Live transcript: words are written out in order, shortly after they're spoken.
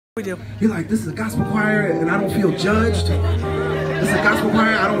We do. You're like, this is a gospel choir and I don't feel judged. This is a gospel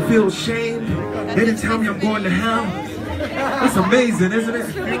choir, I don't feel ashamed. They didn't tell me I'm going to hell. That's amazing, isn't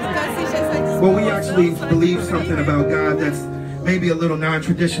it? Well, we actually believe something about God that's maybe a little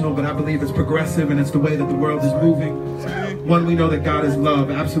non-traditional, but I believe it's progressive and it's the way that the world is moving. One, we know that God is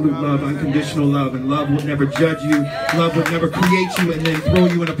love, absolute love, unconditional love, and love would never judge you. Love would never create you and then throw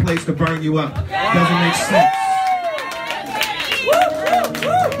you in a place to burn you up. Doesn't make sense.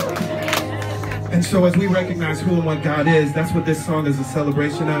 And so as we recognize who and what God is, that's what this song is a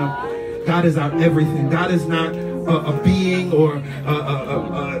celebration of. God is our everything. God is not a being or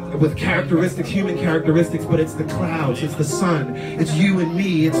with characteristics, human characteristics, but it's the clouds, it's the sun, it's you and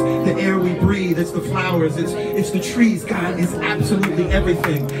me, it's the air we breathe, it's the flowers, it's the trees. God is absolutely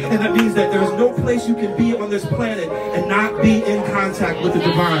everything. And that means that there's no place you can be on this planet and not be in contact with the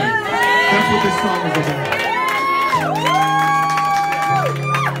divine. That's what this song is about.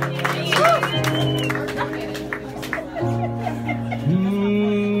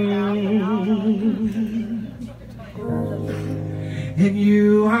 In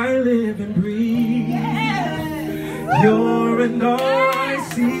you I live and breathe. You're and all I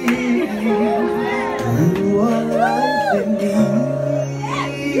see. You are life in me.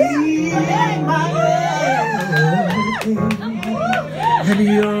 And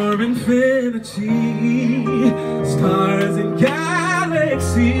your infinity, stars and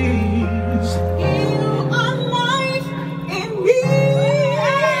galaxies. You are life in me.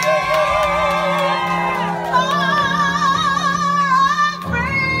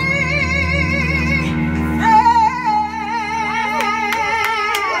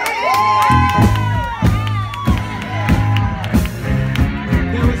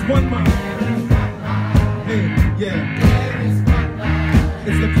 One mind. Hey, yeah.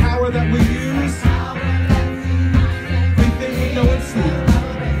 It's the power that we use. We think we know and see.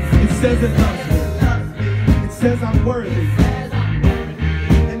 It says it loves me. It says I'm worthy.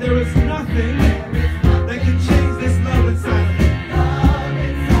 And there is nothing that can change this love inside of me.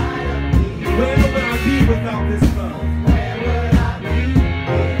 Where would I be without this love?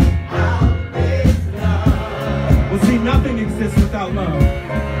 Well, see, nothing exists without love.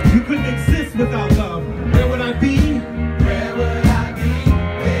 You couldn't exist without love. Where would I be? Where would I be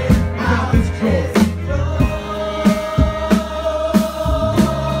without this joy?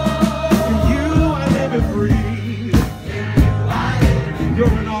 In you I live and breathe.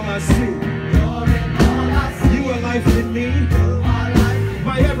 You're in all I see. You are life in me.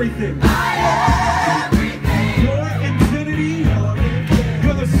 My everything. Your infinity.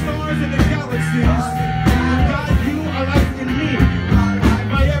 You're the stars and the galaxies. God, you are life in me.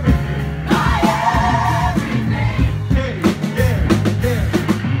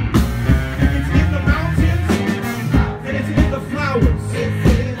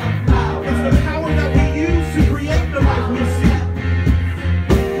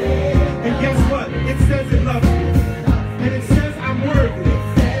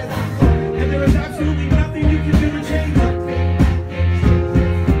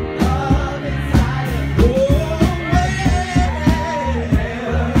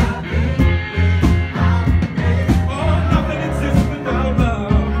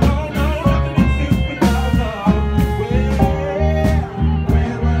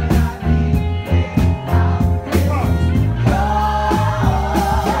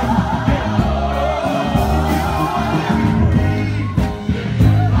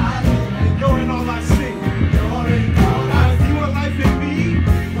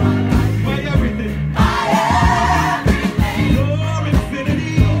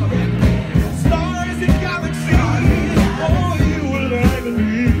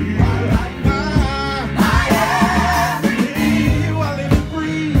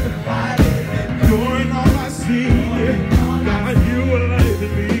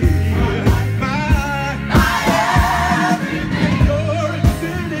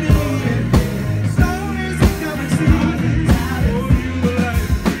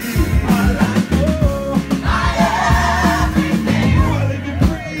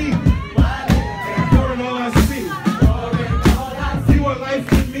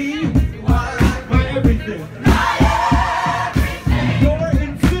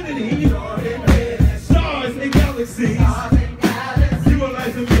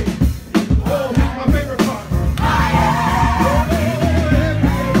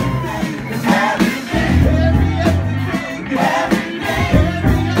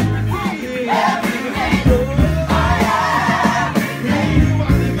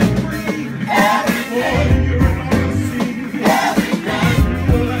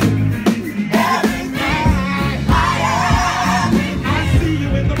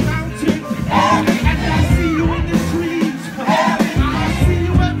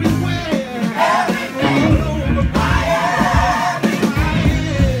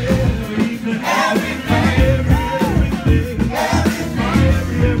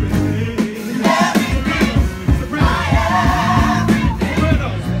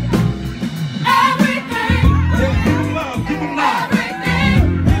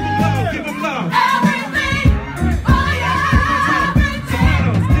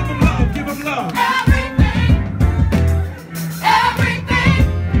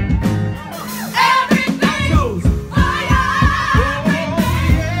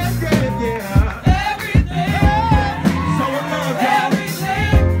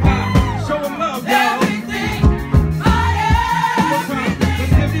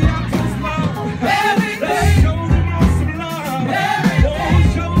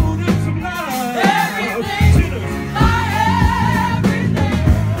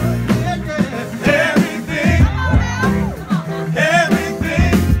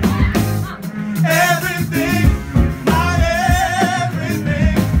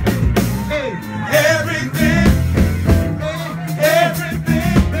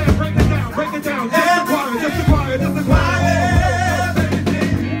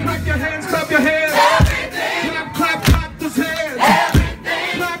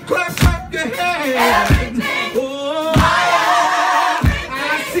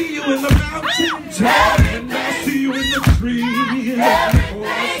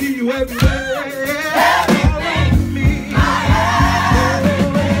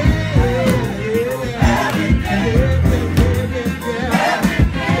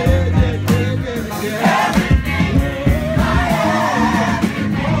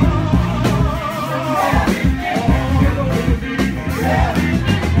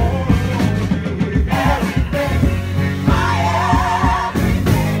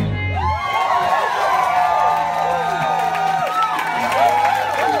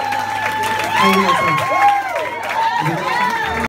 Oh, yes,